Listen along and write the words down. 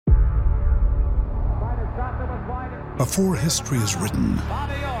Before history is written,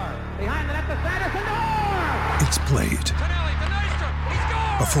 it's played.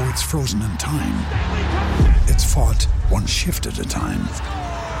 Before it's frozen in time, it's fought one shift at a time.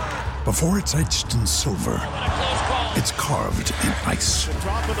 Before it's etched in silver, it's carved in ice.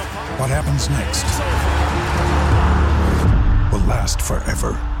 What happens next will last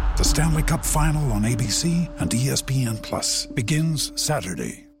forever. The Stanley Cup Final on ABC and ESPN Plus begins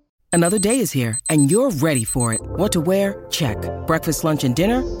Saturday. Another day is here, and you're ready for it. What to wear? Check. Breakfast, lunch, and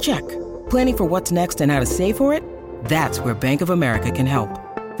dinner? Check. Planning for what's next and how to save for it? That's where Bank of America can help.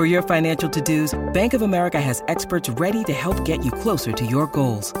 For your financial to-dos, Bank of America has experts ready to help get you closer to your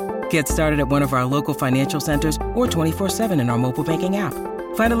goals. Get started at one of our local financial centers or 24/7 in our mobile banking app.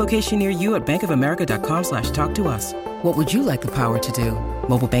 Find a location near you at bankofamerica.com/talktous. What would you like the power to do?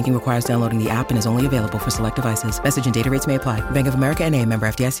 Mobile banking requires downloading the app and is only available for select devices. Message and data rates may apply. Bank of America N.A., member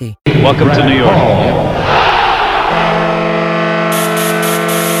FDIC. Welcome to New York.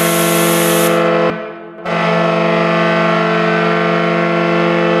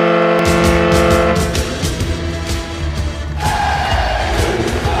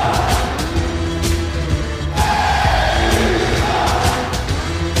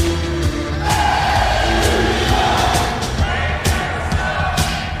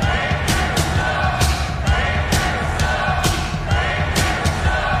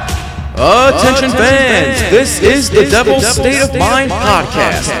 Attention fans, this is the Devil's State of Mind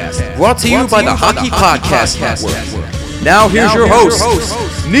podcast, brought to you by the Hockey Podcast Network. Now here's your host,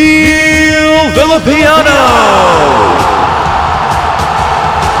 Neil Villapiano.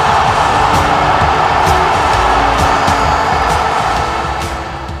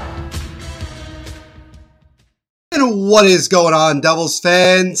 And what is going on, Devils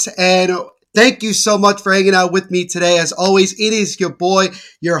fans? And thank you so much for hanging out with me today. As always, it is your boy,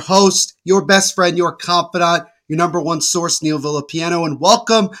 your host, your best friend, your confidant, your number one source, Neil Villapiano, and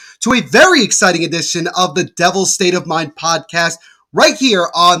welcome to a very exciting edition of the Devil's State of Mind podcast right here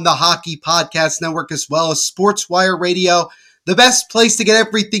on the Hockey Podcast Network, as well as SportsWire Radio, the best place to get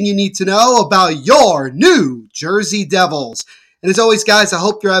everything you need to know about your New Jersey Devils. And as always, guys, I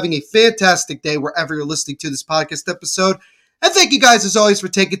hope you're having a fantastic day wherever you're listening to this podcast episode. And thank you guys, as always, for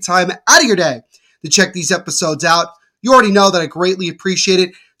taking time out of your day to check these episodes out. You already know that I greatly appreciate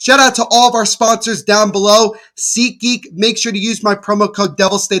it. Shout out to all of our sponsors down below. SeatGeek, make sure to use my promo code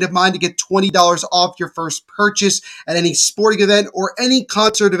Devil's State of Mind to get $20 off your first purchase at any sporting event or any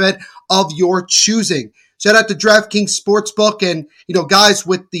concert event of your choosing. Shout out to DraftKings Sportsbook, and, guys,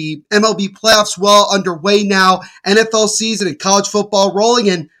 with the MLB playoffs well underway now, NFL season and college football rolling,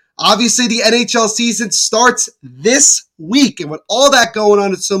 and obviously the NHL season starts this week. And with all that going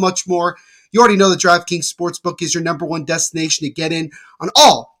on and so much more, you already know that DraftKings Sportsbook is your number one destination to get in on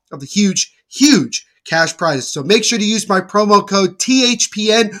all of the huge, huge cash prizes. So make sure to use my promo code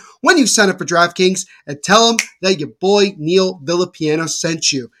THPN when you sign up for DraftKings and tell them that your boy Neil Villapiano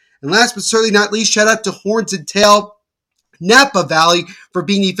sent you. And last but certainly not least, shout out to Horns and Tail Napa Valley for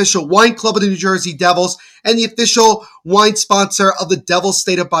being the official wine club of the New Jersey Devils and the official wine sponsor of the Devil's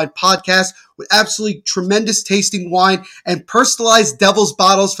State of Mind podcast, with absolutely tremendous tasting wine and personalized Devils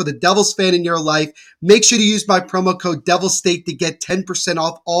bottles for the Devils fan in your life. Make sure to use my promo code Devil's State to get 10%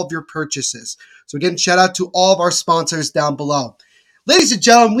 off all of your purchases. So again, shout out to all of our sponsors down below. Ladies and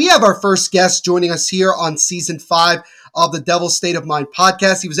gentlemen, we have our first guest joining us here on Season 5 of the Devil's State of Mind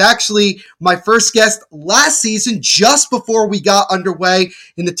podcast. He was actually my first guest last season, just before we got underway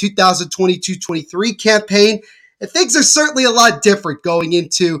in the 2022-23 campaign. And things are certainly a lot different going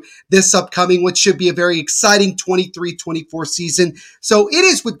into this upcoming, which should be a very exciting 23-24 season. So it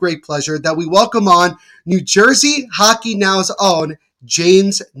is with great pleasure that we welcome on New Jersey Hockey Now's own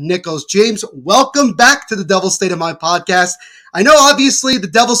James Nichols. James, welcome back to the Devil's State of Mind podcast. I know, obviously, the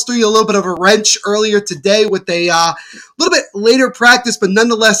Devils threw you a little bit of a wrench earlier today with a little bit later practice, but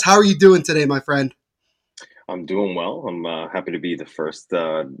nonetheless, how are you doing today, my friend? I'm doing well. I'm happy to be the first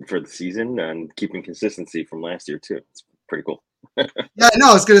for the season and keeping consistency from last year, too. It's pretty cool. Yeah, no,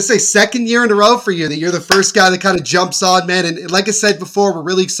 I was going to say second year in a row for you that you're the first guy that kind of jumps on, man. And like I said before, we're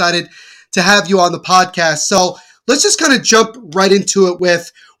really excited to have you on the podcast. So let's just kind of jump right into it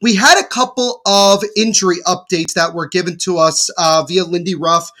with, we had a couple of injury updates that were given to us via Lindy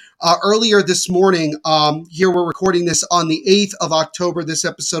Ruff earlier this morning. Here we're recording this on the 8th of October. This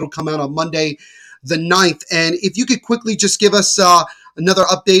episode will come out on Monday, the 9th. And if you could quickly just give us another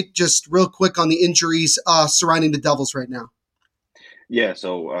update, just real quick on the injuries surrounding the Devils right now. Yeah,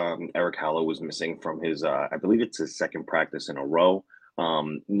 so Eric Hallow was missing from his, I believe it's his second practice in a row.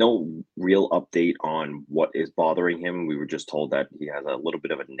 No real update on what is bothering him. We were just told that he has a little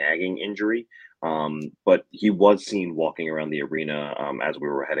bit of a nagging injury, but he was seen walking around the arena as we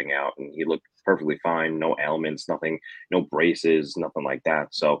were heading out, and he looked perfectly fine. No ailments, nothing, no braces, nothing like that.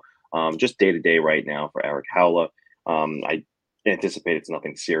 So just day to day right now for Eric Howla. I anticipate it's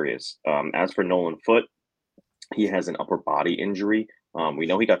nothing serious. As for Nolan Foote, he has an upper body injury. We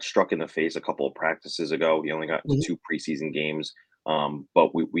know he got struck in the face a couple of practices ago. He only got into Mhm. 2 preseason games,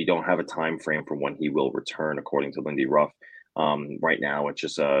 but we don't have a time frame for when he will return, according to Lindy Ruff. Right now, it's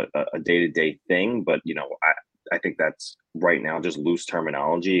just a day to day thing, but I think that's right now just loose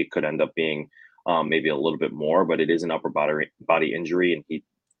terminology. It could end up being maybe a little bit more, but it is an upper body injury, and he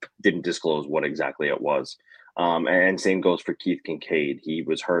didn't disclose what exactly it was. And same goes for Keith Kincaid. He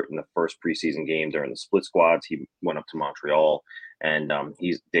was hurt in the first preseason game during the split squads. He went up to Montreal, and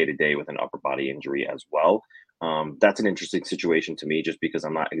he's day to day with an upper body injury as well. That's an interesting situation to me, just because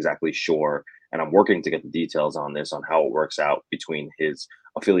I'm not exactly sure, and I'm working to get the details on this on how it works out between his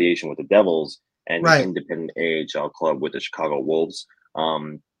affiliation with the Devils and his Right. independent AHL club with the Chicago Wolves.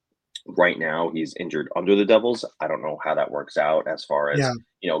 Right now, he's injured under the Devils. I don't know how that works out as far as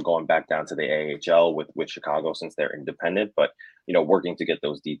Yeah. going back down to the AHL with Chicago, since they're independent. But working to get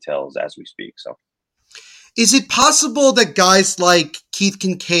those details as we speak. So Is it possible that guys like Keith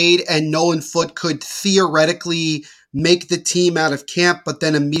Kincaid and Nolan Foote could theoretically make the team out of camp, but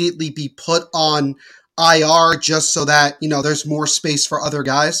then immediately be put on IR just so that, there's more space for other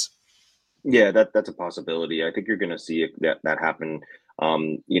guys? yeah, that's a possibility. I think you're going to see that happen.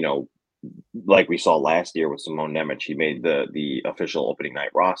 Um, you know, like we saw last year with Simone Nemec. He made the official opening night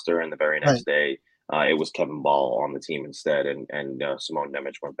roster, and the very Right. next day, it was Kevin Ball on the team instead, and Simone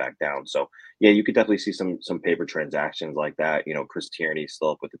Nemec went back down. So yeah, you could definitely see some paper transactions like that. Chris Tierney's still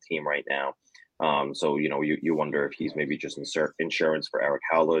up with the team right now. So you wonder if he's maybe just insert insurance for Eric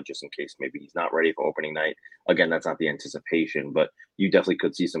Howla, just in case maybe he's not ready for opening night. Again, that's not the anticipation, but you definitely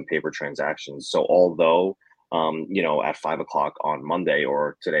could see some paper transactions. So although at 5 o'clock on Monday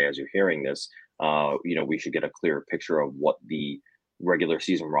or today, as you're hearing this, we should get a clearer picture of what the regular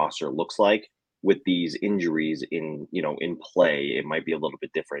season roster looks like. With these injuries in play, it might be a little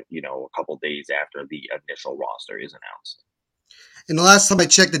bit different, a couple days after the initial roster is announced. And the last time I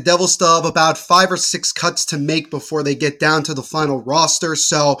checked, the Devils still have about 5 or 6 cuts to make before they get down to the final roster.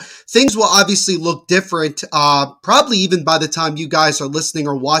 So things will obviously look different, probably even by the time you guys are listening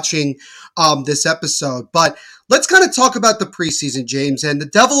or watching this episode. But let's kind of talk about the preseason, James. And the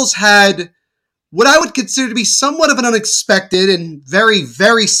Devils had what I would consider to be somewhat of an unexpected and very,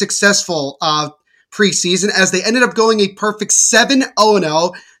 very successful preseason, as they ended up going a perfect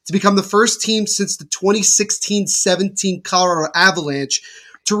 7-0 to become the first team since the 2016-17 Colorado Avalanche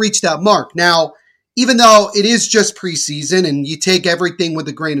to reach that mark. Now, even though it is just preseason and you take everything with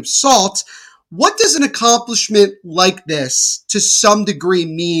a grain of salt, what does an accomplishment like this to some degree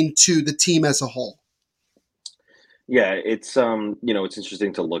mean to the team as a whole? Yeah, it's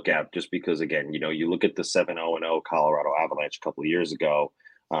interesting to look at, just because, again, you look at the 7-0 Colorado Avalanche a couple of years ago,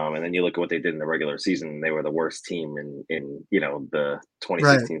 and then you look at what they did in the regular season. And they were the worst team in the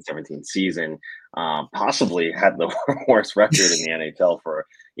Right. 2016-17 season. Possibly had the worst record in the NHL for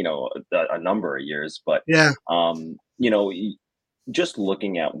a number of years. But Yeah. um, you know, y- just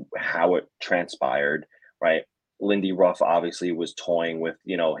looking at how it transpired, right? Lindy Ruff obviously was toying with,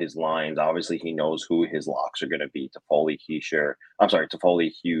 his lines. Obviously, he knows who his locks are going to be. Toffoli,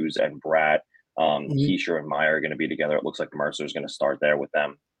 Hughes, and Bratt. Mhm. Keisher and Meyer are going to be together. It looks like Mercer's going to start there with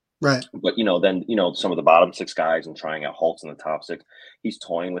them. Right. But then some of the bottom six guys and trying out Holtz in the top six. He's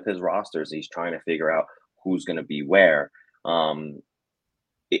toying with his rosters. He's trying to figure out who's going to be where. Um,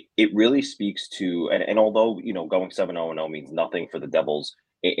 it really speaks to, and although going 7-0 means nothing for the Devils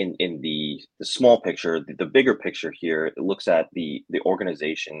in the small picture, the bigger picture here, it looks at the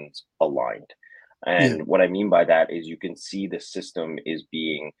organizations aligned. Yeah. And what I mean by that is, you can see the system is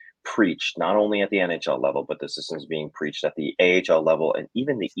being preached not only at the NHL level, but the system is being preached at the AHL level and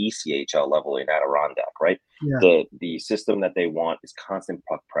even the ECHL level in Adirondack, right? Yeah. The system that they want is constant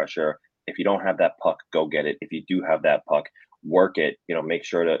puck pressure. If you don't have that puck, go get it. If you do have that puck, work it, make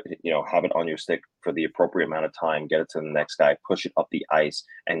sure to, have it on your stick for the appropriate amount of time, get it to the next guy, push it up the ice,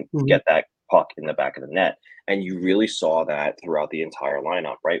 and Mhm. get that puck in the back of the net. And you really saw that throughout the entire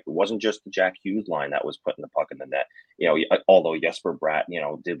lineup, right? It wasn't just the Jack Hughes line that was putting the puck in the net. Although Jesper Bratt,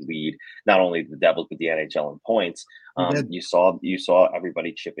 did lead not only the Devils but the NHL in points, He did. you saw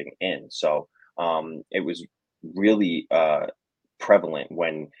everybody chipping in. So it was really prevalent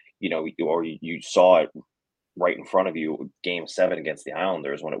when you saw it right in front of you, game 7 against the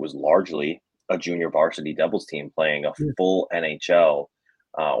Islanders, when it was largely a junior varsity Devils team playing a Yeah. full NHL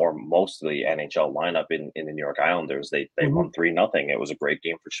or mostly NHL lineup in the New York Islanders. They Mhm. won 3-0. It was a great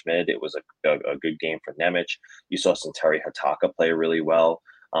game for Schmid. It was a good game for Nemec. You saw Santeri Hataka play really well.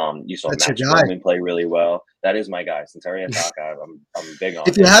 You saw That's your Matt guy. Strowman play really well. That is my guy, Santeri Hataka. I'm big on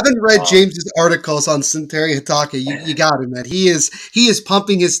If you him. haven't read James's articles on Santeri Hataka, you got him, man. He is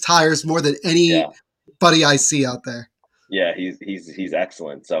pumping his tires more than Yeah. anybody I see out there. Yeah, he's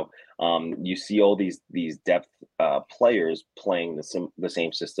excellent. So you see all these depth players playing the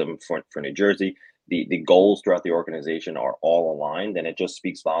same system for New Jersey. The goals throughout the organization are all aligned, and it just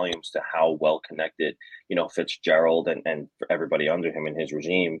speaks volumes to how well connected Fitzgerald and everybody under him and his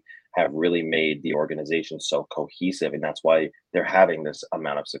regime have really made the organization so cohesive, and that's why they're having this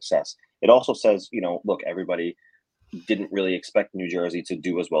amount of success. It also says, look, everybody didn't really expect New Jersey to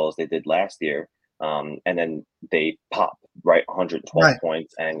do as well as they did last year. And then they pop, right? 112 Right.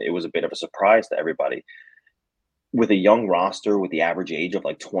 points. And it was a bit of a surprise to everybody. With a young roster, with the average age of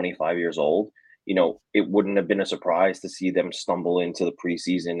like 25 years old, it wouldn't have been a surprise to see them stumble into the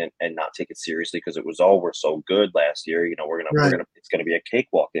preseason and not take it seriously because it was, oh, we're so good last year. Right. It's gonna be a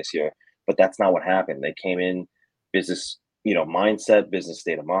cakewalk this year. But that's not what happened. They came in business, mindset, business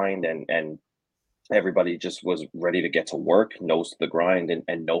state of mind, and everybody just was ready to get to work, nose to the grind,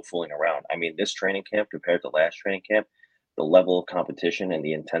 and no fooling around. I mean, this training camp compared to last training camp, the level of competition and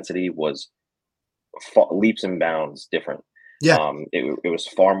the intensity was leaps and bounds different. Yeah. It was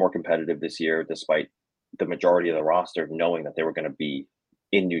far more competitive this year, despite the majority of the roster knowing that they were going to be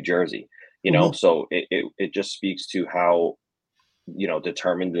in New Jersey. Mhm. So it just speaks to how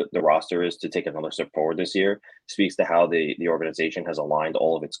determined the roster is to take another step forward this year. Speaks to how the organization has aligned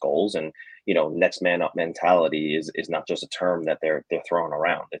all of its goals, and next man up mentality is not just a term that they're throwing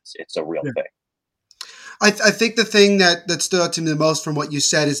around. It's a real Yeah. thing. I think the thing that stood out to me the most from what you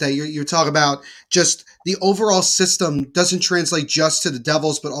said is that you're talking about just the overall system doesn't translate just to the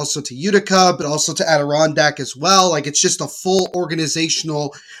Devils, but also to Utica, but also to Adirondack as well. Like, it's just a full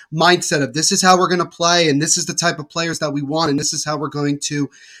organizational mindset of this is how we're going to play, and this is the type of players that we want, and this is how we're going to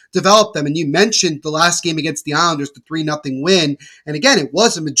develop them. And you mentioned the last game against the Islanders, the 3-0 win. And again, it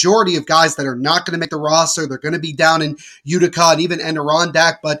was a majority of guys that are not going to make the roster. They're going to be down in Utica and even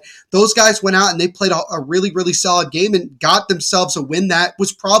Adirondack, but those guys went out and they played a really, really solid game and got themselves a win that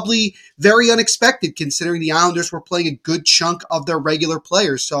was probably very unexpected considering the Islanders were playing a good chunk of their regular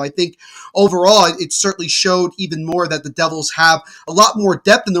players. So I think overall, it certainly showed even more that the Devils have a lot more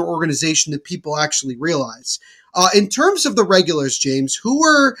depth in their organization than people actually realize. In terms of the regulars, James, who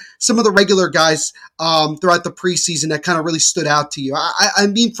were some of the regular guys throughout the preseason that kind of really stood out to you? I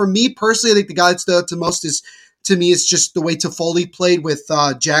mean, for me personally, I think the guy that stood out to most is just the way Toffoli played with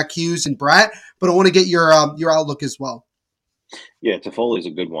Jack Hughes and Bratt. But I want to get your outlook as well. Yeah, Toffoli is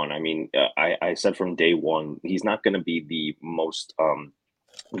a good one. I mean, I said from day one, he's not going to be the most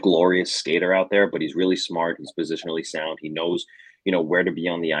glorious skater out there, but he's really smart. He's positionally sound. He knows, where to be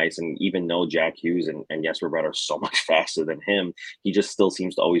on the ice. And even though Jack Hughes and Jesper Bratt are so much faster than him, he just still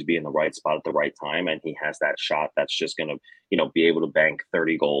seems to always be in the right spot at the right time. And he has that shot that's just going to, be able to bank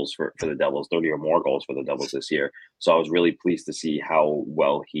 30 goals for the Devils, 30 or more goals for the Devils this year. So I was really pleased to see how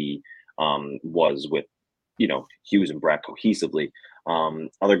well he was with, Hughes and Bratt cohesively.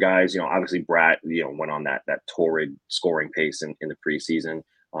 Other guys, obviously Bratt, went on that torrid scoring pace in the preseason.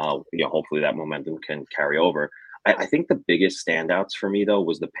 Hopefully that momentum can carry over. I think the biggest standouts for me though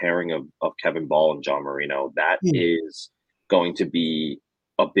was the pairing of Kevin Ball and John Marino. That Hmm. is going to be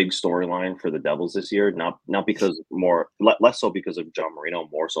a big storyline for the Devils this year. Not because less so because of John Marino,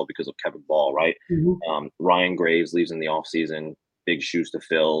 more so because of Kevin Ball, right? Mhm. Ryan Graves leaves in the offseason, big shoes to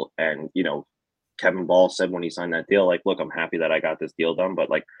fill, and Kevin Ball said when he signed that deal, like, look, I'm happy that I got this deal done, but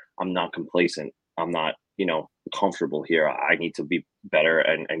like, I'm not complacent. I'm not, comfortable here. I need to be better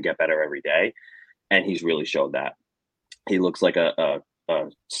and get better every day. And he's really showed that. He looks like a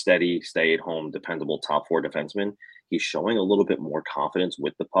steady, stay at home, dependable top four defenseman. He's showing a little bit more confidence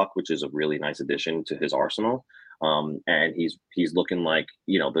with the puck, which is a really nice addition to his arsenal. And he's looking like,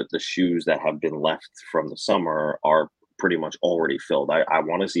 the shoes that have been left from the summer are pretty much already filled. I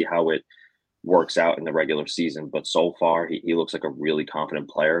want to see how it works out in the regular season. But so far, he looks like a really confident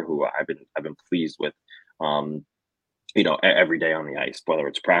player who I've been pleased with. Every day on the ice, whether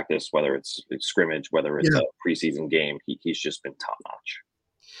it's practice, whether it's scrimmage, whether it's Yeah. a preseason game, he's just been top notch.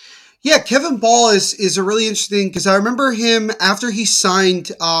 Yeah, Kevin Ball is a really interesting because I remember him after he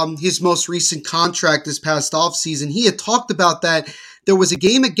signed his most recent contract this past offseason. He had talked about that there was a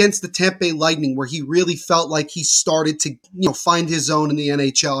game against the Tampa Bay Lightning where he really felt like he started to, find his zone in the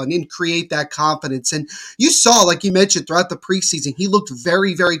NHL and then create that confidence. And you saw, like you mentioned, throughout the preseason, he looked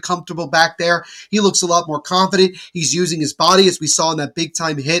very, very comfortable back there. He looks a lot more confident. He's using his body, as we saw in that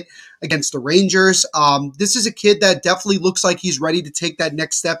big-time hit against the Rangers. This is a kid that definitely looks like he's ready to take that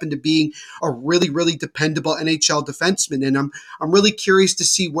next step into being a really, really dependable NHL defenseman. And I'm really curious to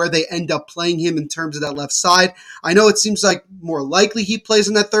see where they end up playing him in terms of that left side. I know it seems like more likely he plays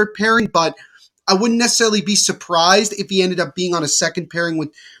in that third pairing, but I wouldn't necessarily be surprised if he ended up being on a second pairing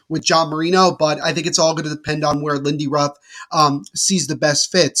with John Marino, but I think it's all going to depend on where Lindy Ruff sees the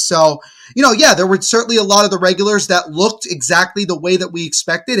best fit. So, there were certainly a lot of the regulars that looked exactly the way that we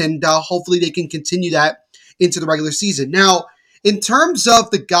expected, and hopefully they can continue that into the regular season. Now, in terms of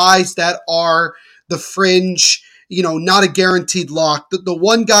the guys that are the fringe, not a guaranteed lock, the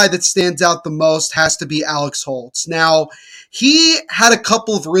one guy that stands out the most has to be Alex Holtz. Now, he had a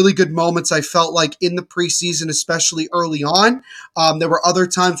couple of really good moments, I felt like, in the preseason, especially early on. There were other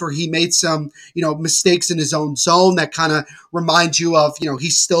times where he made some, mistakes in his own zone that kind of remind you of,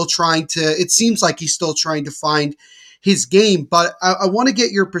 it seems like he's still trying to find his game. But I want to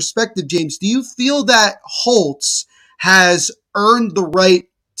get your perspective, James. Do you feel that Holtz has earned the right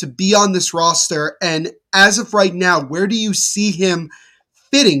to be on this roster? And as of right now, where do you see him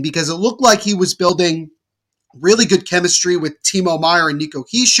fitting? Because it looked like he was building really good chemistry with Timo Meier and Nico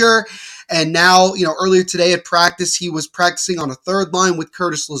Hischier. And now, earlier today at practice, he was practicing on a third line with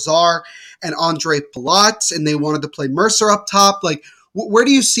Curtis Lazar and Andre Palat, and they wanted to play Mercer up top. Like, where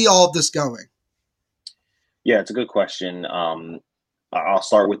do you see all of this going? Yeah, it's a good question. I'll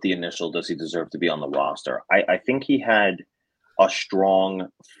start with the initial, does he deserve to be on the roster? I think he had a strong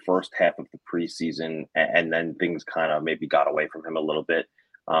first half of the preseason, and then things kind of maybe got away from him a little bit.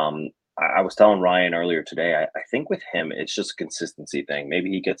 I was telling Ryan earlier today, I think with him, it's just a consistency thing. Maybe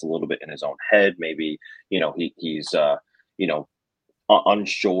he gets a little bit in his own head. Maybe, he's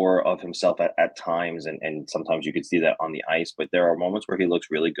unsure of himself at times. And sometimes you could see that on the ice. But there are moments where he looks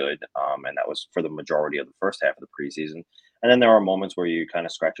really good. And that was for the majority of the first half of the preseason. And then there are moments where you kind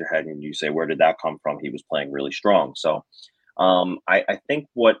of scratch your head and you say, where did that come from? He was playing really strong. So I think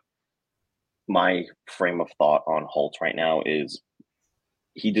what my frame of thought on Holtz right now is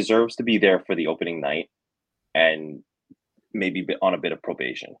he deserves to be there for the opening night and maybe on a bit of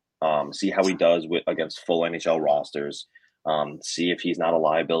probation. See how he does against full NHL rosters. See if he's not a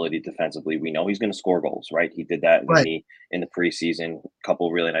liability defensively. We know he's going to score goals, right? He did that in the preseason. A couple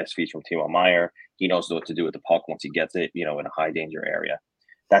of really nice feats from Timo Meier. He knows what to do with the puck once he gets it, in a high danger area.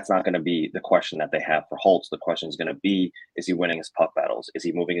 That's not going to be the question that they have for Holtz. The question is going to be, is he winning his puck battles? Is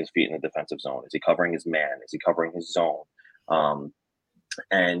he moving his feet in the defensive zone? Is he covering his man? Is he covering his zone?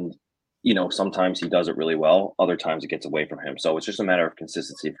 And, sometimes he does it really well. Other times it gets away from him. So it's just a matter of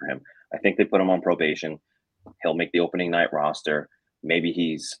consistency for him. I think they put him on probation. He'll make the opening night roster. Maybe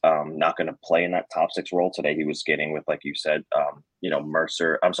he's not going to play in that top six role today. He was skating with, like you said,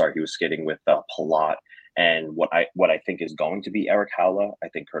 Mercer. I'm sorry, he was skating with Palat. And what I think is going to be Eric Howla. I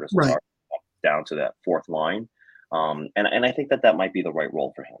think Curtis Lazar down to that fourth line. And I think that might be the right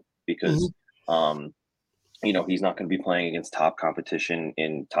role for him because, he's not going to be playing against top competition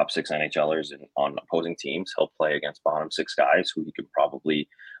in top six NHLers and on opposing teams. He'll play against bottom six guys who he could probably,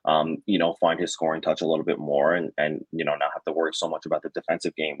 find his scoring touch a little bit more and not have to worry so much about the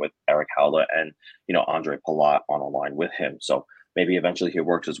defensive game with Eric Howla and, Andre Palat on a line with him. So maybe eventually he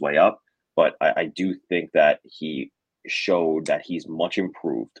works his way up. But I do think that he showed that he's much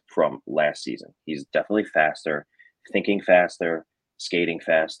improved from last season. He's definitely faster, thinking faster, skating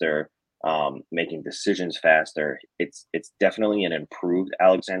faster, making decisions faster. It's definitely an improved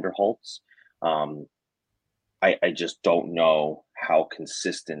Alexander Holtz. I just don't know how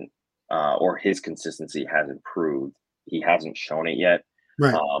consistent or his consistency has improved. He hasn't shown it yet.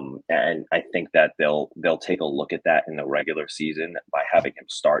 Right. And I think that they'll take a look at that in the regular season by having him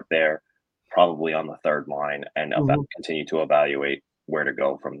start there, probably on the third line, and continue to evaluate where to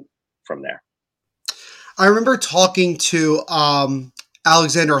go from there. I remember talking to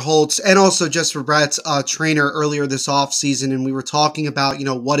Alexander Holtz and also Jesper Bratt's trainer earlier this offseason, and we were talking about,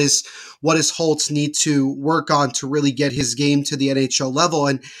 what does Holtz need to work on to really get his game to the NHL level.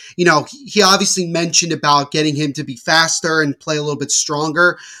 And, he obviously mentioned about getting him to be faster and play a little bit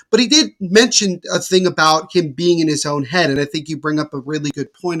stronger, but he did mention a thing about him being in his own head. And I think you bring up a really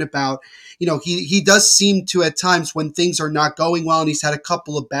good point about, he does seem to at times when things are not going well and he's had a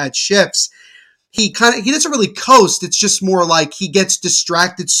couple of bad shifts, he doesn't really coast. It's just more like he gets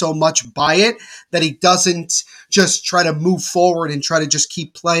distracted so much by it that he doesn't just try to move forward and try to just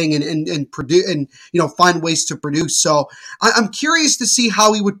keep playing and produce and find ways to produce. So I'm curious to see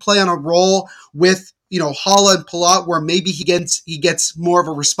how he would play on a role with Hala and Palat, where maybe he gets more of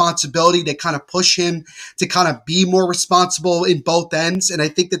a responsibility to kind of push him to kind of be more responsible in both ends. And I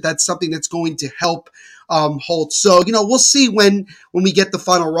think that that's something that's going to help Holt. So, we'll see when we get the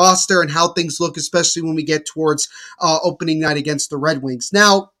final roster and how things look, especially when we get towards opening night against the Red Wings.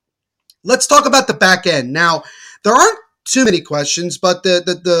 Now, let's talk about the back end. Now, there aren't too many questions, but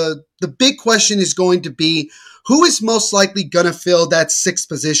the big question is going to be who is most likely going to fill that sixth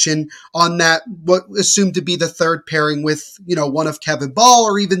position on that what assumed to be the third pairing with one of Kevin Ball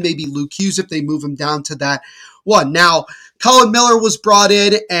or even maybe Luke Hughes if they move him down to that one. Now, Colin Miller was brought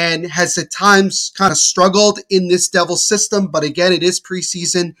in and has at times kind of struggled in this Devils system, but again, it is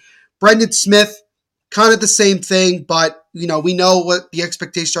preseason. Brendan Smith, kind of the same thing, but we know what the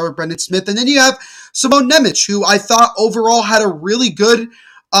expectations are with Brendan Smith. And then you have Simon Nemec, who I thought overall had a really good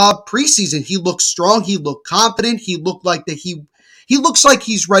preseason. He looked strong. He looked confident. He looked like that he looks like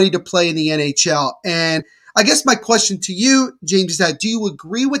he's ready to play in the NHL. And I guess my question to you, James, is that do you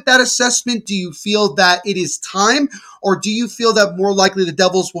agree with that assessment? Do you feel that it is time? Or do you feel that more likely the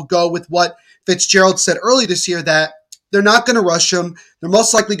Devils will go with what Fitzgerald said early this year, that they're not going to rush him. They're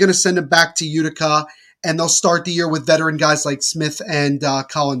most likely going to send him back to Utica, and they'll start the year with veteran guys like Smith and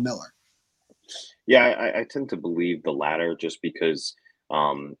Colin Miller? Yeah, I tend to believe the latter just because,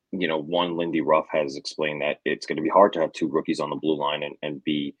 one, Lindy Ruff has explained that it's going to be hard to have two rookies on the blue line and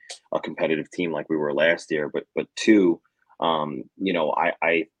be a competitive team like we were last year. But two,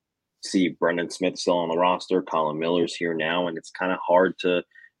 I see Brendan Smith still on the roster. Colin Miller's here now, and it's kind of hard to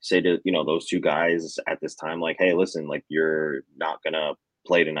say to those two guys at this time, like, hey, listen, like you're not gonna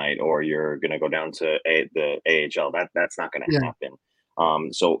play tonight, or you're gonna go down to the AHL. That's not gonna happen.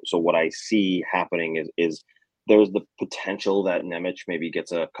 So what I see happening is there's the potential that Nemec maybe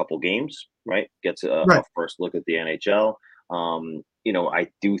gets a couple games, right? Gets a first look at the NHL. I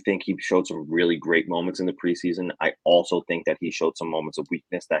do think he showed some really great moments in the preseason. I also think that he showed some moments of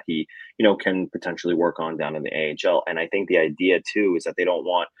weakness that he, can potentially work on down in the AHL. And I think the idea too is that they don't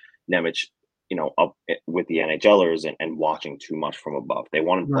want Nemec, up with the NHLers and watching too much from above. They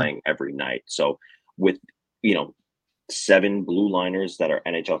want him playing every night. So with, 7 blue liners that are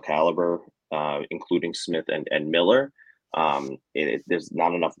NHL caliber, including Smith and Miller, there's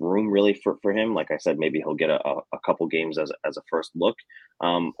not enough room really for him. Like I said, maybe he'll get a couple games as a first look,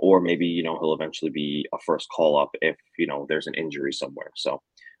 or maybe he'll eventually be a first call up if there's an injury somewhere. So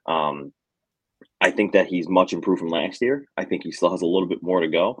I think that he's much improved from last year. I think he still has a little bit more to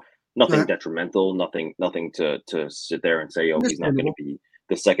go. Nothing detrimental, nothing to sit there and say, oh, he's not going to be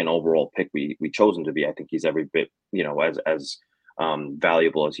the second overall pick we chose him to be. I think he's every bit as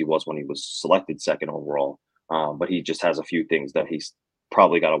valuable as he was when he was selected second overall. But he just has a few things that he's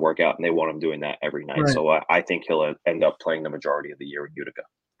probably got to work out, and they want him doing that every night. So I think he'll end up playing the majority of the year in Utica.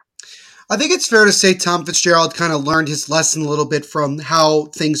 I think it's fair to say Tom Fitzgerald kind of learned his lesson a little bit from how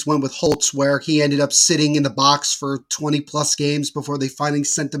things went with Holtz, where he ended up sitting in the box for 20 plus games before they finally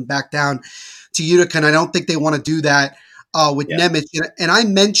sent him back down to Utica. And I don't think they want to do that with Nemec. And I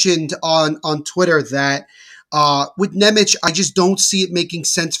mentioned on Twitter that with Nemec, I just don't see it making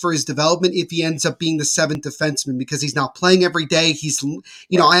sense for his development if he ends up being the seventh defenseman, because he's not playing every day. He's,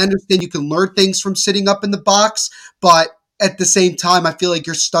 I understand you can learn things from sitting up in the box, but at the same time, I feel like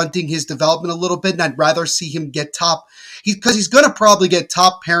you're stunting his development a little bit, and I'd rather see him get because he's going to probably get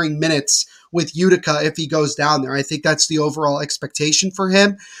top pairing minutes with Utica if he goes down there. I think that's the overall expectation for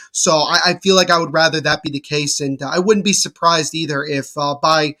him. So I feel like I would rather that be the case, and I wouldn't be surprised either if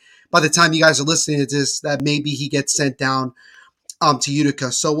by the time you guys are listening to this, that maybe he gets sent down to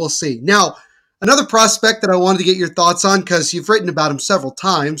Utica. So we'll see. Now, another prospect that I wanted to get your thoughts on, because you've written about him several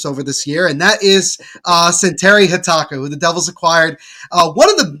times over this year, and that is Santeri Hitaka, who the Devils acquired. One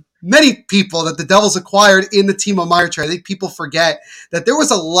of the many people that the Devils acquired in the Timo Meier trade. I think people forget that there was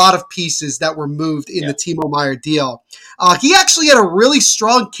a lot of pieces that were moved in the Timo Meier deal. He actually had a really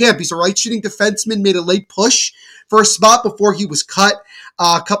strong camp. He's a right-shooting defenseman, made a late push for a spot before he was cut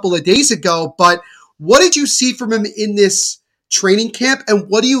a couple of days ago. But what did you see from him in this training camp, and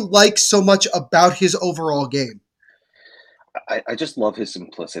what do you like so much about his overall game? I just love his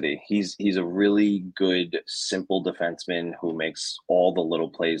simplicity. He's a really good, simple defenseman who makes all the little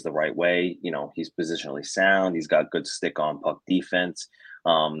plays the right way. He's positionally sound. He's got good stick on puck defense.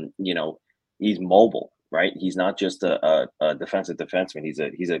 He's mobile. right? He's not just a defensive defenseman.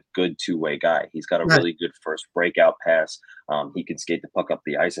 He's a good two-way guy. He's got a Right. really good first breakout pass. He can skate the puck up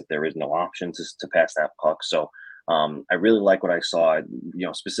the ice if there is no option to pass that puck. So I really like what I saw.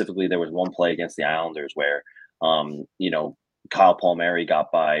 Specifically, there was one play against the Islanders where Kyle Palmieri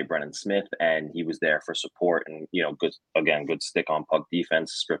got by Brennan Smith, and he was there for support and good stick on puck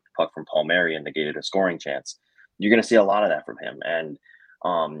defense, stripped the puck from Palmieri and negated a scoring chance. You're going to see a lot of that from him, and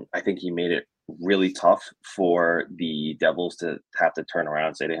I think he made it really tough for the Devils to have to turn around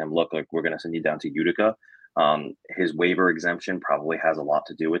and say to him, "Look, like we're going to send you down to Utica." His waiver exemption probably has a lot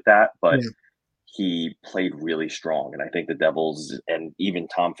to do with that, but Yeah. he played really strong, and I think the Devils and even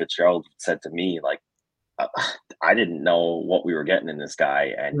Tom Fitzgerald said to me, like, uh, I didn't know what we were getting in this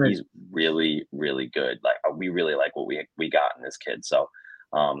guy, and Right. he's really, really good. Like we really like what we got in this kid. So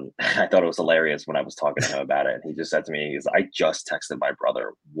I thought it was hilarious when I was talking to him about it. And he just said to me, "I just texted my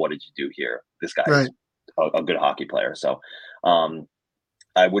brother. What did you do here? This Right. guy's a good hockey player." So um,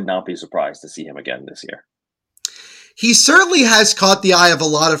 I would not be surprised to see him again this year. He certainly has caught the eye of a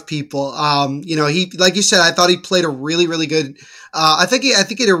lot of people. He, like you said, I thought he played a really, really good. I think he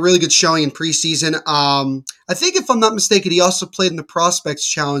had a really good showing in preseason. I think if I'm not mistaken, he also played in the Prospects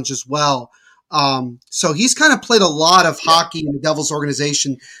Challenge as well. So he's kind of played a lot of hockey in the Devils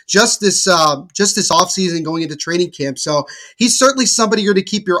organization just this offseason going into training camp. So he's certainly somebody you're to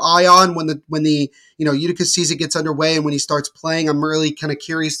keep your eye on when the Utica season gets underway and when he starts playing. I'm really kind of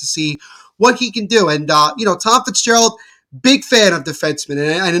curious to see what he can do. And, Tom Fitzgerald, big fan of defensemen.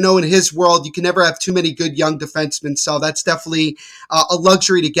 And I know in his world, you can never have too many good young defensemen. So that's definitely a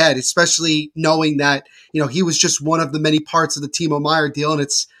luxury to get, especially knowing that, he was just one of the many parts of the Timo Meier deal. And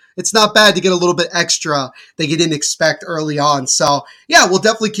it's not bad to get a little bit extra that you didn't expect early on. So, yeah, we'll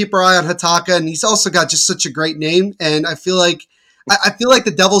definitely keep our eye on Hataka. And he's also got just such a great name. And I feel like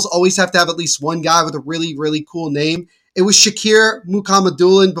the Devils always have to have at least one guy with a really, really cool name. It was Shakir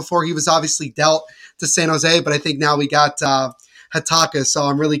Mukhamadullin before he was obviously dealt to San Jose, but I think now we got Hataka, so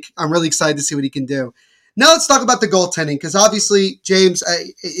I'm really excited to see what he can do. Now let's talk about the goaltending, because obviously, James,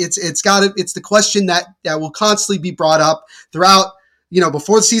 it's the question that will constantly be brought up throughout,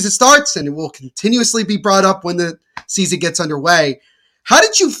 before the season starts, and it will continuously be brought up when the season gets underway. How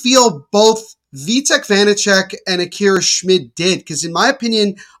did you feel both Vitek Vanacek and Akira Schmid did? Because in my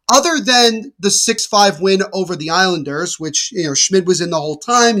opinion, other than the 6-5 win over the Islanders, which, Schmid was in the whole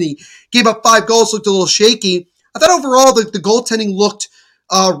time and he gave up 5 goals, looked a little shaky. I thought overall the goaltending looked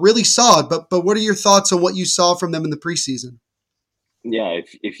really solid. But what are your thoughts on what you saw from them in the preseason? Yeah,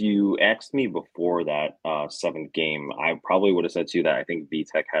 if you asked me before that seventh game, I probably would have said to you that I think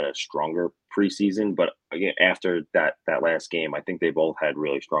VTech had a stronger preseason. But again, after that last game, I think they both had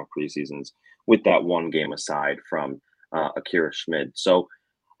really strong preseasons, with that one game aside from Akira Schmid. So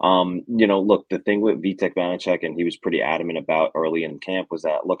look, the thing with Vitek Vanacek, and he was pretty adamant about early in camp, was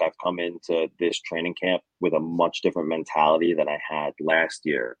that, look, I've come into this training camp with a much different mentality than I had last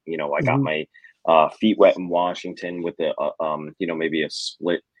year. I got Mm-hmm. my feet wet in Washington with maybe a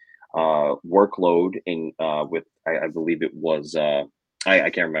split workload with, I believe it was, I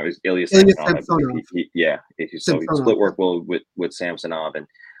can't remember. It was Ilya Ilya Samsonov. I believe Samsonov. so he Samsonov, split workload with Samsonov, and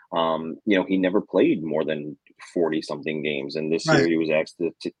he never played more than 40 something games. And this year right. he was asked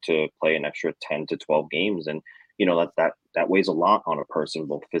to play an extra 10 to 12 games. And, that weighs a lot on a person,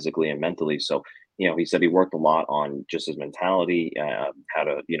 both physically and mentally. So, he said he worked a lot on just his mentality, how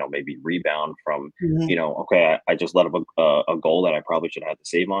to, maybe rebound from, Mm-hmm. okay, I just let up a goal that I probably should have had to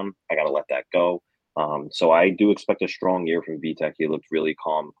save on. I got to let that go. So I do expect a strong year from VTech. He looked really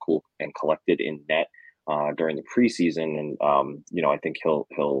calm, cool, and collected in net during the preseason, and I think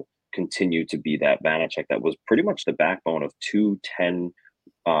he'll continue to be that Vanacek that was pretty much the backbone of 10-game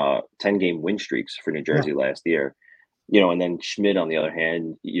win streaks for New Yeah. Jersey last year. And then Schmid, on the other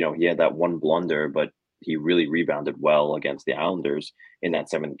hand, he had that one blunder, but he really rebounded well against the Islanders in that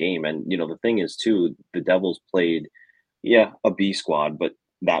seventh game. And the thing is, too, the Devils played, a B squad, but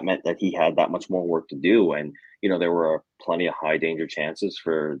that meant that he had that much more work to do. And, there were plenty of high danger chances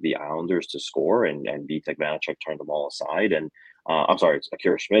for the Islanders to score, and Vitek Vanacek turned them all aside. And I'm sorry, it's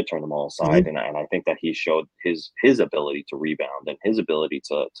Akira Schmid turned them all aside. Mm-hmm. And I think that he showed his ability to rebound and his ability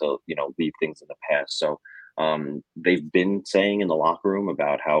to leave things in the past. So they've been saying in the locker room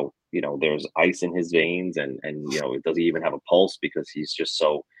about how, there's ice in his veins, and does he even have a pulse, because he's just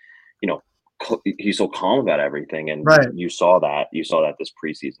so, you know, he's so calm about everything. And Right. you saw that this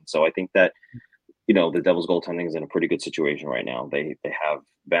preseason. So I think that, the Devils goaltending is in a pretty good situation right now. They have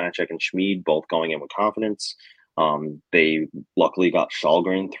Vanacek and Schmid both going in with confidence. They luckily got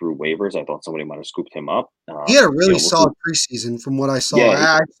Shalgren through waivers. I thought somebody might have scooped him up. He had a really We'll see. solid preseason from what I saw. Yeah,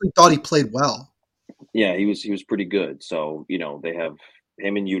 I actually thought he played well. Yeah, he was pretty good. So, they have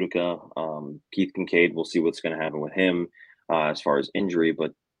him and Utica. Keith Kincaid, we'll see what's going to happen with him as far as injury,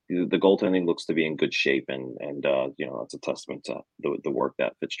 but the goaltending looks to be in good shape, and that's a testament to the work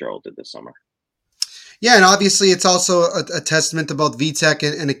that Fitzgerald did this summer. Yeah, and obviously it's also a testament to both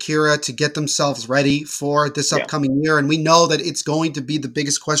Vitek and Akira to get themselves ready for this Yeah, upcoming year. And we know that it's going to be the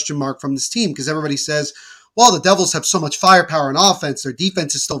biggest question mark from this team because everybody says, well, the Devils have so much firepower on offense. Their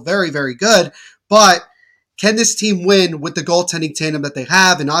defense is still very, very good. But can this team win with the goaltending tandem that they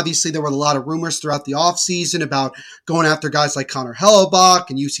have? And obviously there were a lot of rumors throughout the offseason about going after guys like Connor Hellebuck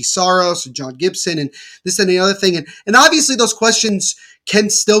and UC Saros and John Gibson and this and the other thing. And obviously those questions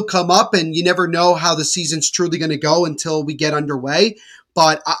can still come up, and you never know how the season's truly going to go until we get underway.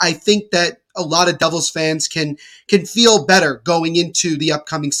 But I think that a lot of Devils fans can feel better going into the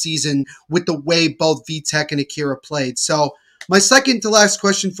upcoming season with the way both Vitek and Akira played. So my second to last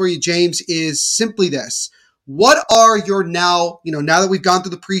question for you, James, is simply this. What are your now that we've gone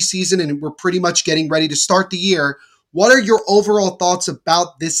through the preseason and we're pretty much getting ready to start the year, what are your overall thoughts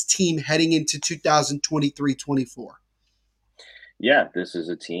about this team heading into 2023-24? yeah, this is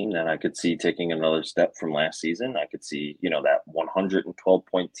a team that I could see taking another step from last season. I could see, that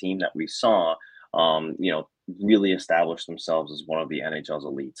 112-point team that we saw, really establish themselves as one of the NHL's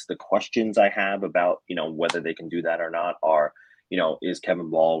elites. The questions I have about, whether they can do that or not are, is Kevin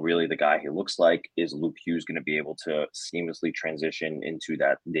Ball really the guy he looks like? Is Luke Hughes going to be able to seamlessly transition into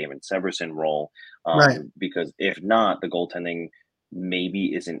that Damon Severson role? Right. Because if not, the goaltending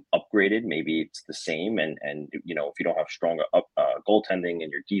maybe isn't upgraded. Maybe it's the same. And if you don't have stronger goaltending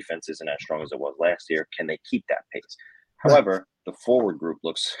and your defense isn't as strong as it was last year, can they keep that pace? Right. However, the forward group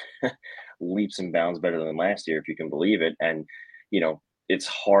looks leaps and bounds better than last year, if you can believe it. And it's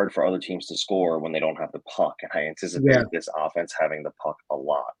hard for other teams to score when they don't have the puck. And I Yeah. anticipate this offense having the puck a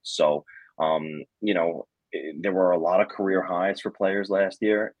lot. So, there were a lot of career highs for players last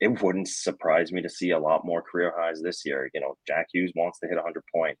year. It wouldn't surprise me to see a lot more career highs this year. Jack Hughes wants to hit 100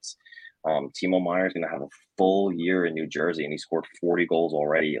 points. Timo Meyer's going to have a full year in New Jersey, and he scored 40 goals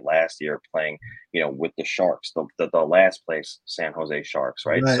already last year playing, with the Sharks, the last place San Jose Sharks,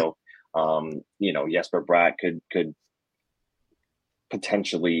 right? Right. So, Jesper Bratt could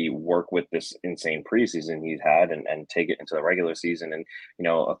potentially work with this insane preseason he's had and take it into the regular season and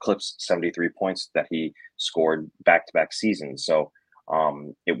eclipse 73 points that he scored back-to-back seasons. So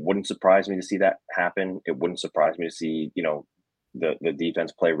it wouldn't surprise me to see that happen. It wouldn't surprise me to see the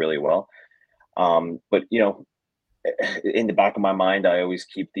defense play really well. But in the back of my mind, I always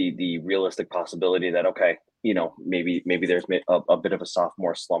keep the realistic possibility that okay, maybe there's a bit of a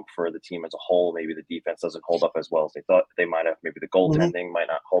sophomore slump for the team as a whole. Maybe the defense doesn't hold up as well as they thought they might have. Maybe the Mhm. goaltending might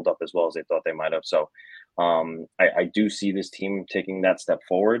not hold up as well as they thought they might have. So I do see this team taking that step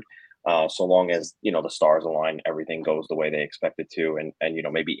forward. So long as the stars align, everything goes the way they expect it to, and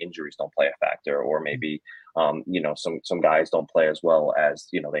maybe injuries don't play a factor, or maybe some guys don't play as well as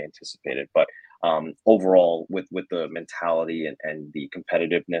they anticipated. But overall, with the mentality and the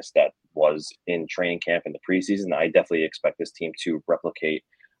competitiveness that was in training camp in the preseason, I definitely expect this team to replicate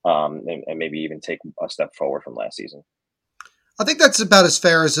and maybe even take a step forward from last season. I think that's about as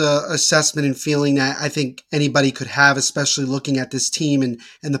fair as a assessment and feeling that I think anybody could have, especially looking at this team and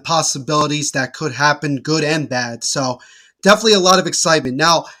the possibilities that could happen, good and bad. So definitely a lot of excitement.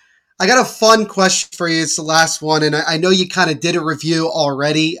 Now, I got a fun question for you. It's the last one, and I know you kind of did a review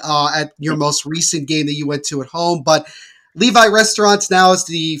already at your most recent game that you went to at home, but Levi Restaurants now is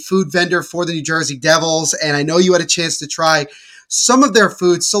the food vendor for the New Jersey Devils, and I know you had a chance to try some of their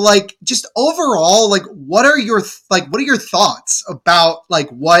food. So, like, just overall, like, what are your thoughts about like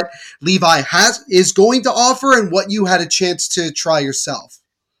what Levi is going to offer and what you had a chance to try yourself?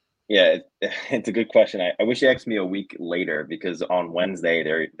 Yeah, it's a good question. I wish you asked me a week later because on Wednesday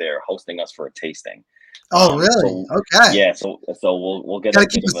they're hosting us for a tasting. Oh, really? So Okay. yeah, so we'll get Got a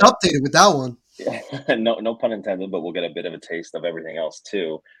to keep bit of us a updated with that one. no pun intended, but we'll get a bit of a taste of everything else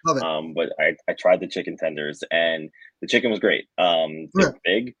too. Love it. But I tried the chicken tenders and the chicken was great. They Yeah. were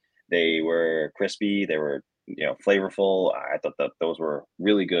big, they were crispy, they were flavorful. I thought that those were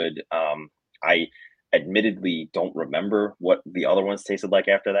really good. I admittedly don't remember what the other ones tasted like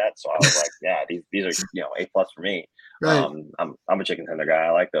after that, so I was like, yeah, these are A plus for me. Right. I'm a chicken tender guy.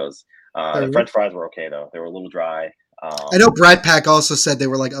 I like those. There The you go. French fries were okay though; they were a little dry. I know Um, Brad Pack also said they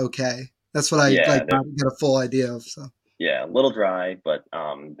were like okay. That's what I yeah, like got a full idea of. So Yeah, a little dry, but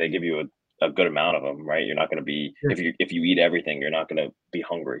they give you a good amount of them, right? You're not going to be yeah, if you eat everything, you're not going to be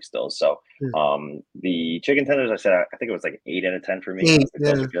hungry still. So yeah. the chicken tenders, I said, I think it was like an 8 out of 10 for me. I Eight, was like,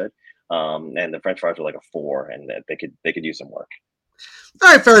 those yeah. are good. And the French fries were like a 4, and that they could use some work.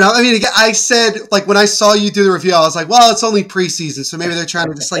 All right, fair enough. I mean, I said, like, when I saw you do the review, I was like, well, it's only preseason, so maybe they're trying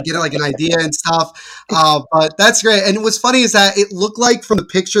to just, like, get, like, an idea and stuff. But that's great. And what's funny is that it looked like from the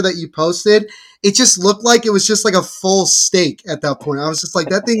picture that you posted, it just looked like it was just, like, a full steak at that point. I was just like,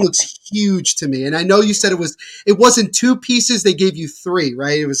 that thing looks huge to me. And I know you said it wasn't two pieces. They gave you three,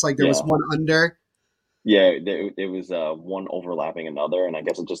 right? It was like there was Yeah. one under. Yeah, it was one overlapping another, and I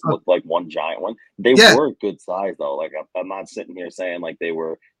guess it just looked like one giant one. They Yeah. were good size though. Like I'm not sitting here saying like they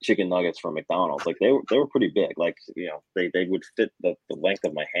were chicken nuggets from McDonald's. Like they were pretty big. Like they would fit the length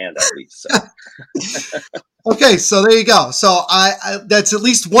of my hand at least. So Okay, so there you go. So I that's at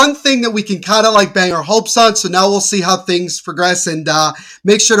least one thing that we can kind of like bang our hopes on. So now we'll see how things progress, and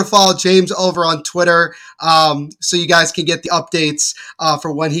make sure to follow James over on Twitter, so you guys can get the updates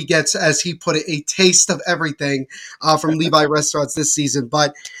for when he gets, as he put it, a taste of everything from Levi Restaurants this season.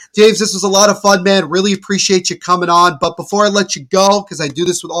 But James, this was a lot of fun, man. Really appreciate you coming on. But before I let you go, because I do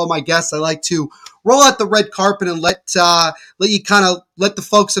this with all my guests, I like to roll out the red carpet and let you kind of let the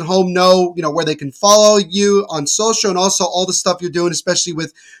folks at home know, where they can follow you on social and also all the stuff you're doing, especially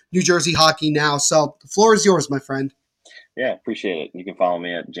with New Jersey Hockey Now. So the floor is yours, my friend. yeah, appreciate it. You can follow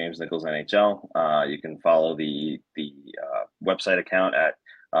me at James Nichols NHL. You can follow the website account at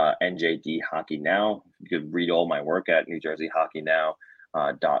NJD Hockey Now. You could read all my work at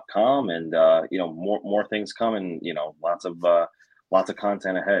NewJerseyHockeyNow.com, and more things coming. Lots of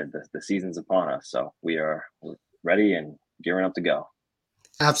content ahead. The season's upon us, so we're ready and gearing up to go.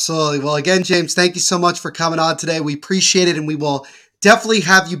 Absolutely. Well, again, James, thank you so much for coming on today. We appreciate it, and we will definitely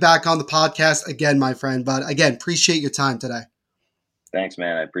have you back on the podcast again, my friend. But again, appreciate your time today. Thanks,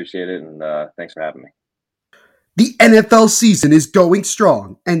 man. I appreciate it, and thanks for having me. The NFL season is going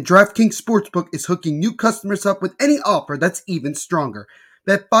strong, and DraftKings Sportsbook is hooking new customers up with any offer that's even stronger.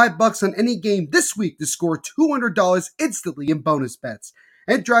 Bet $5 on any game this week to score $200 instantly in bonus bets.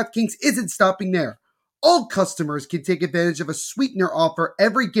 And DraftKings isn't stopping there. All customers can take advantage of a sweetener offer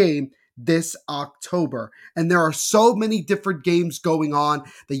every game this October. And there are so many different games going on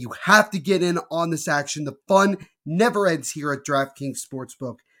that you have to get in on this action. The fun never ends here at DraftKings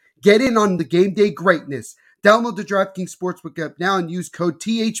Sportsbook. Get in on the game day greatness. Download the DraftKings Sportsbook app now and use code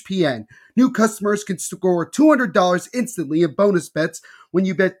THPN. New customers can score $200 instantly in bonus bets when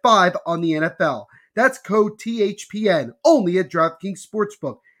you bet $5 on the NFL. That's code THPN, only at DraftKings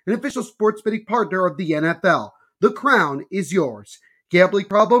Sportsbook, an official sports betting partner of the NFL. The crown is yours. Gambling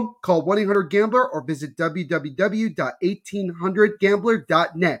problem? Call 1-800-GAMBLER or visit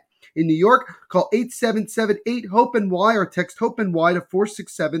www.1800gambler.net. In New York, call 877-8-HOPE-NY or text HOPE-NY to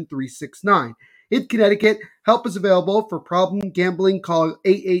 467-369. In Connecticut, help is available for problem gambling. Call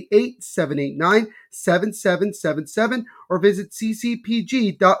 888-789-7777 or visit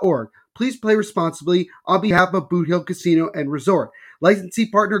ccpg.org. Please play responsibly on behalf of Boot Hill Casino and Resort. Licensee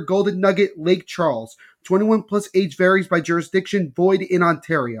partner Golden Nugget Lake Charles. 21 plus age varies by jurisdiction. Void in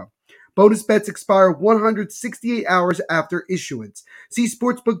Ontario. Bonus bets expire 168 hours after issuance. See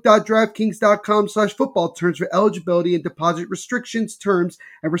sportsbook.draftkings.com/football terms for eligibility and deposit restrictions, terms,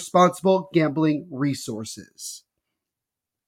 and responsible gambling resources.